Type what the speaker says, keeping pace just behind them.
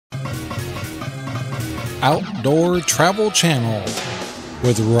Outdoor Travel Channel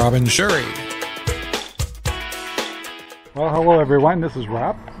with Rob and Sherry. Well, hello everyone, this is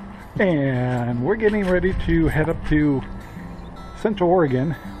Rob, and we're getting ready to head up to Central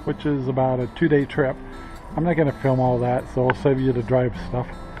Oregon, which is about a 2-day trip. I'm not going to film all that, so I'll save you the drive stuff.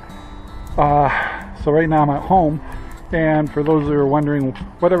 So right now I'm at home, and for those that are wondering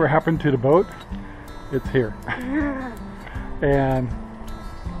whatever happened to the boat, it's here. And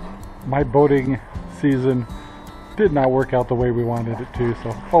my boating season did not work out the way we wanted it to,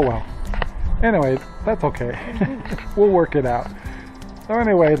 so oh well. Anyway, that's okay. We'll work it out. So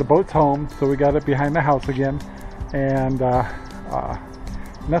anyway, the boat's home, so we got it behind the house again, and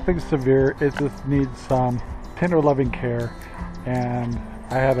nothing severe. It just needs some tender loving care, and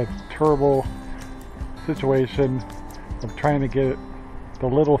I had a terrible situation of trying to get the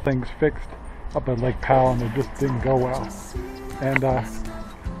little things fixed up at Lake Powell, and it just didn't go well. And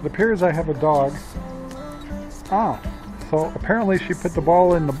it appears I have a dog. So apparently she put the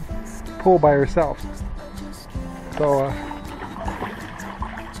ball in the pool by herself. So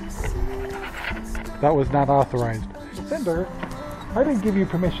that was not authorized. Cinder, I didn't give you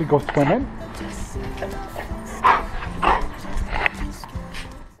permission to go swimming.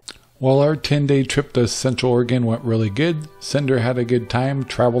 Well, our 10-day trip to Central Oregon went really good. Cinder had a good time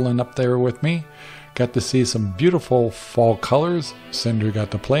traveling up there with me. Got to see some beautiful fall colors. Cinder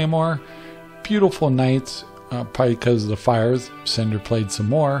got to play more. Beautiful nights, probably because of the fires. Cinder played some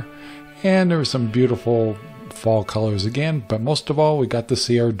more. And there were some beautiful fall colors again. But most of all, we got to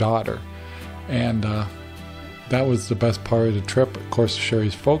see our daughter. And that was the best part of the trip. Of course,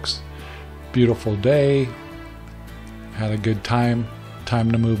 Sherry's folks. Beautiful day. Had a good time.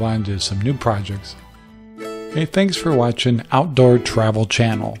 Time to move on to some new projects. Hey, thanks for watching Outdoor Travel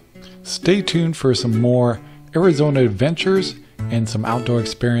Channel. Stay tuned for some more Arizona adventures and some outdoor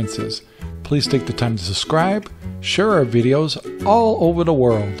experiences. Please take the time to subscribe, share our videos all over the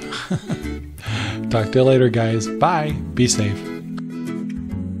world. Talk to you later, guys. Bye. Be safe.